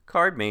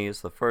CardMe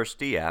is the first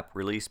D-app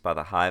released by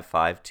the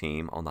HIVE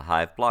team on the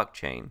HIVE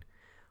blockchain.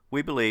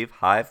 We believe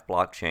HIVE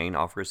blockchain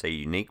offers a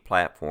unique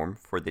platform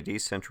for the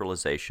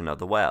decentralization of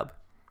the web.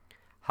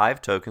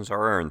 HIVE tokens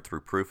are earned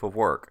through proof of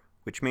work,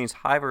 which means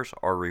Hivers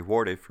are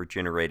rewarded for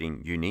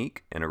generating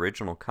unique and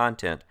original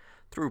content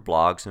through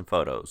blogs and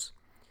photos.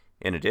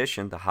 In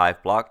addition, the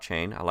HIVE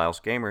blockchain allows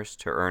gamers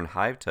to earn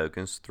HIVE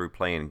tokens through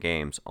playing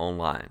games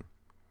online.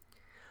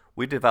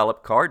 We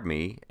developed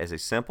CardMe as a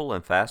simple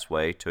and fast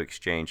way to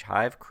exchange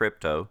HIVE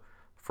crypto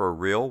for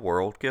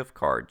real-world gift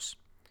cards.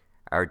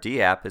 Our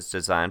D-app is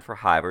designed for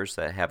Hivers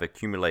that have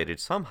accumulated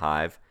some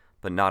HIVE,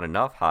 but not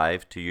enough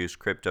HIVE to use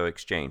crypto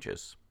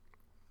exchanges.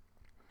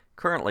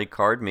 Currently,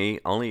 CardMe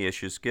only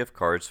issues gift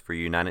cards for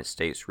United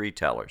States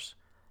retailers.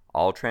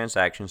 All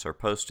transactions are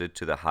posted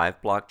to the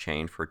HIVE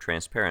blockchain for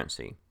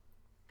transparency.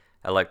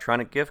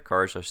 Electronic gift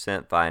cards are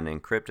sent via an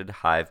encrypted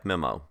HIVE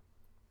memo.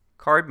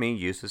 CardMe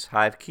uses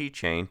HIVE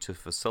keychain to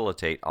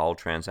facilitate all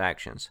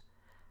transactions.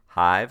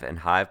 HIVE and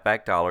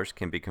HIVE-backed dollars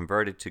can be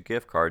converted to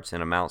gift cards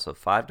in amounts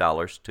of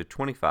 $5 to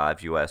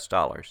 $25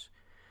 US.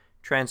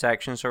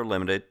 Transactions are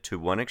limited to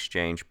one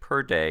exchange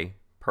per day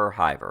per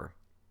Hiver.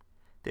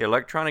 The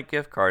electronic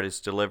gift card is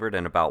delivered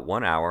in about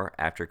 1 hour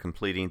after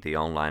completing the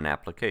online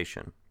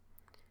application.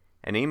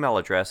 An email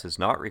address is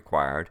not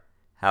required.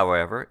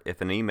 However, if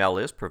an email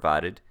is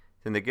provided,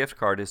 then the gift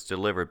card is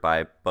delivered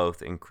by both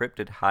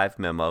encrypted HIVE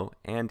memo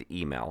and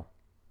email.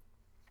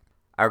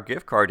 Our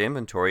gift card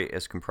inventory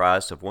is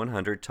comprised of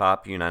 100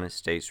 top United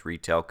States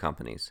retail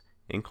companies,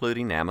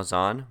 including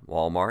Amazon,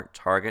 Walmart,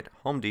 Target,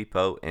 Home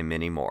Depot, and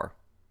many more.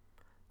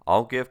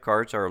 All gift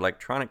cards are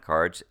electronic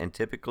cards and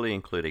typically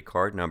include a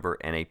card number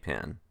and a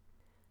PIN.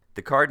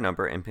 The card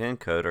number and PIN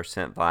code are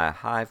sent via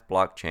HIVE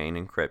blockchain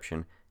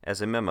encryption as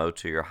a memo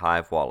to your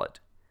HIVE wallet.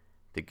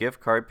 The gift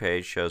card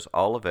page shows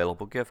all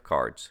available gift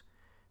cards.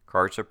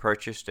 Cards are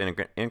purchased in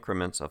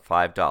increments of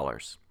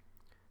 $5.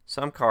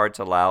 Some cards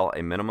allow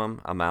a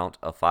minimum amount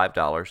of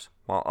 $5,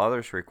 while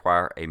others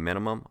require a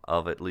minimum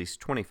of at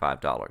least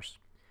 $25.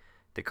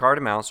 The card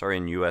amounts are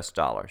in US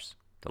dollars.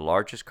 The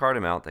largest card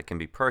amount that can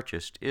be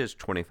purchased is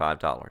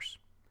 $25.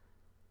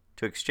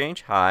 To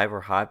exchange HIVE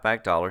or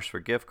HIVE-backed dollars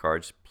for gift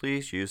cards,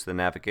 please use the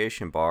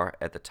navigation bar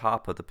at the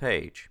top of the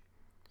page.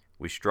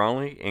 We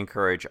strongly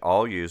encourage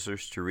all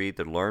users to read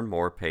the Learn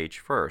More page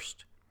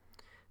first.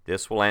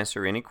 This will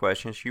answer any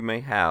questions you may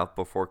have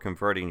before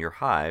converting your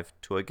HIVE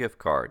to a gift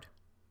card.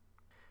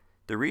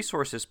 The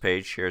Resources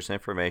page shares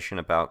information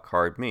about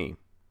CardMe.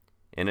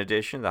 In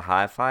addition, the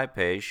HIVE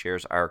page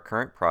shares our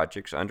current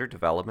projects under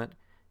development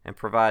and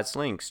provides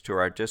links to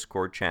our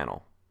Discord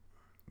channel.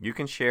 You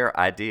can share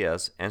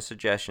ideas and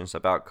suggestions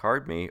about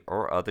CardMe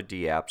or other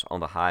D-apps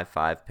on the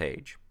HIVE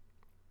page.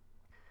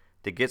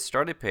 The Get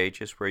Started page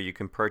is where you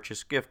can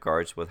purchase gift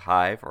cards with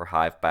HIVE or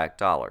HIVE-backed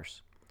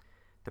dollars.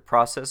 The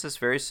process is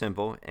very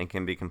simple and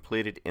can be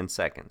completed in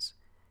seconds.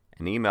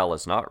 An email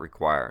is not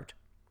required.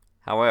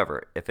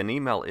 However, if an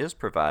email is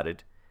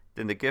provided,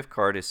 then the gift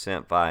card is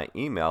sent via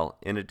email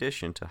in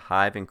addition to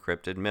HIVE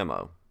encrypted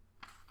memo.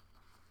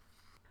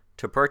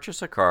 To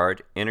purchase a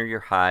card, enter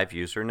your HIVE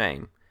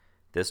username.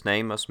 This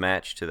name must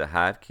match to the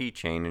HIVE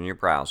keychain in your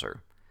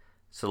browser.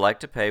 Select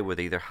to pay with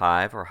either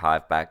HIVE or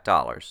HIVE-backed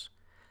dollars.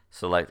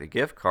 Select the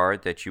gift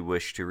card that you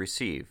wish to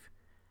receive.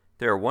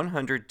 There are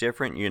 100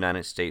 different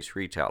United States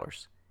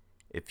retailers.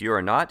 If you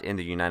are not in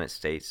the United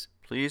States,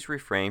 please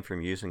refrain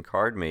from using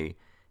CardMe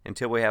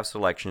until we have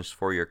selections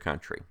for your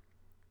country.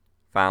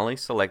 Finally,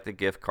 select the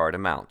gift card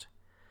amount.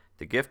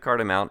 The gift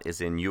card amount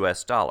is in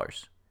US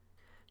dollars.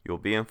 You will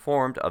be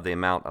informed of the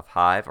amount of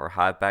HIVE or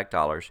HIVE-backed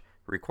dollars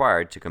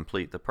required to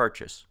complete the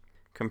purchase.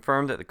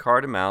 Confirm that the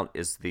card amount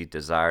is the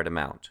desired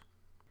amount.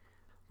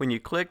 When you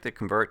click the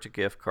Convert to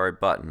Gift Card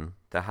button,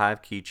 the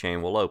HIVE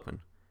keychain will open.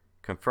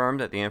 Confirm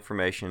that the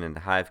information in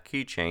the HIVE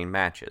keychain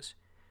matches.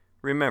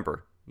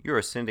 Remember, you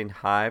are sending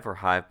HIVE or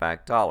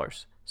HIVE-backed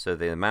dollars, so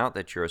the amount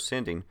that you are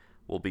sending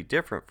will be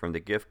different from the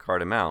gift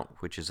card amount,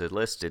 which is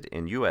listed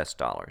in US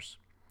dollars.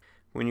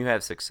 When you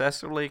have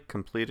successfully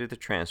completed the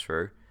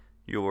transfer,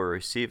 you will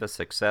receive a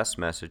success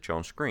message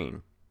on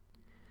screen.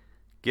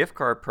 Gift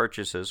card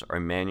purchases are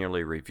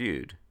manually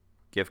reviewed.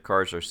 Gift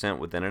cards are sent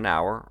within an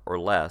hour or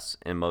less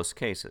in most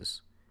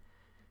cases.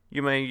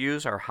 You may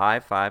use our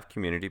HIVE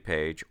community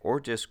page or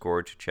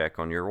Discord to check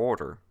on your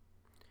order.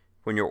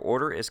 When your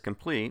order is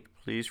complete,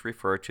 please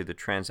refer to the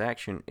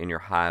transaction in your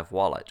HIVE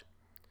wallet.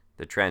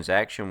 The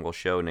transaction will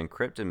show an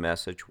encrypted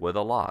message with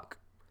a lock.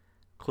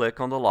 Click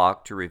on the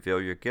lock to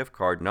reveal your gift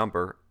card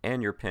number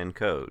and your PIN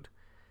code.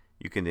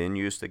 You can then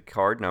use the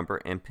card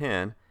number and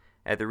PIN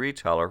at the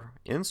retailer,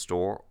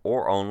 in-store,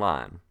 or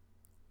online.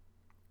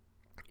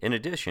 In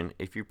addition,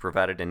 if you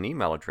provided an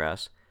email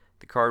address,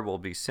 the card will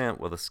be sent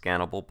with a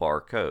scannable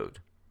barcode.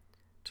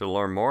 To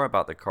learn more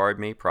about the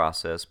CardMe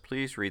process,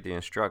 please read the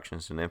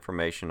instructions and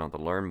information on the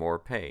Learn More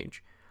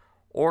page,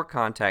 or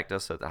contact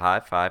us at the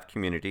HIVE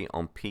community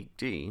on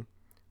PeakD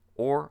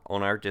or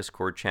on our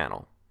Discord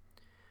channel.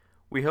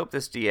 We hope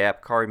this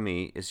D-app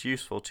CardMe is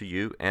useful to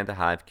you and the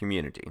HIVE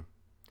community.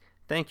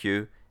 Thank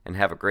you, and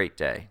have a great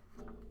day.